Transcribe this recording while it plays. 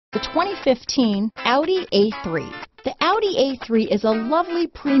The 2015 Audi A3. The Audi A3 is a lovely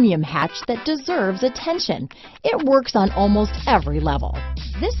premium hatch that deserves attention. It works on almost every level.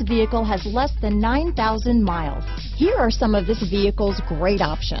 This vehicle has less than 9,000 miles. Here are some of this vehicle's great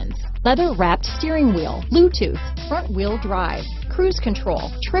options: leather-wrapped steering wheel, Bluetooth, front-wheel drive, cruise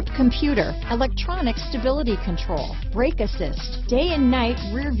control, trip computer, electronic stability control, brake assist, day and night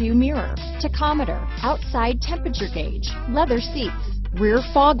rear view mirror, tachometer, outside temperature gauge, leather seats, rear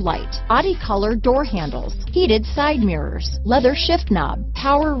fog light, body color door handles, heated side mirrors, leather shift knob,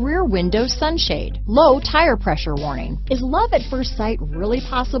 power rear window sunshade, low tire pressure warning. Is love at first sight really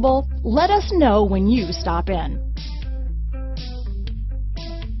possible? Let us know when you stop in.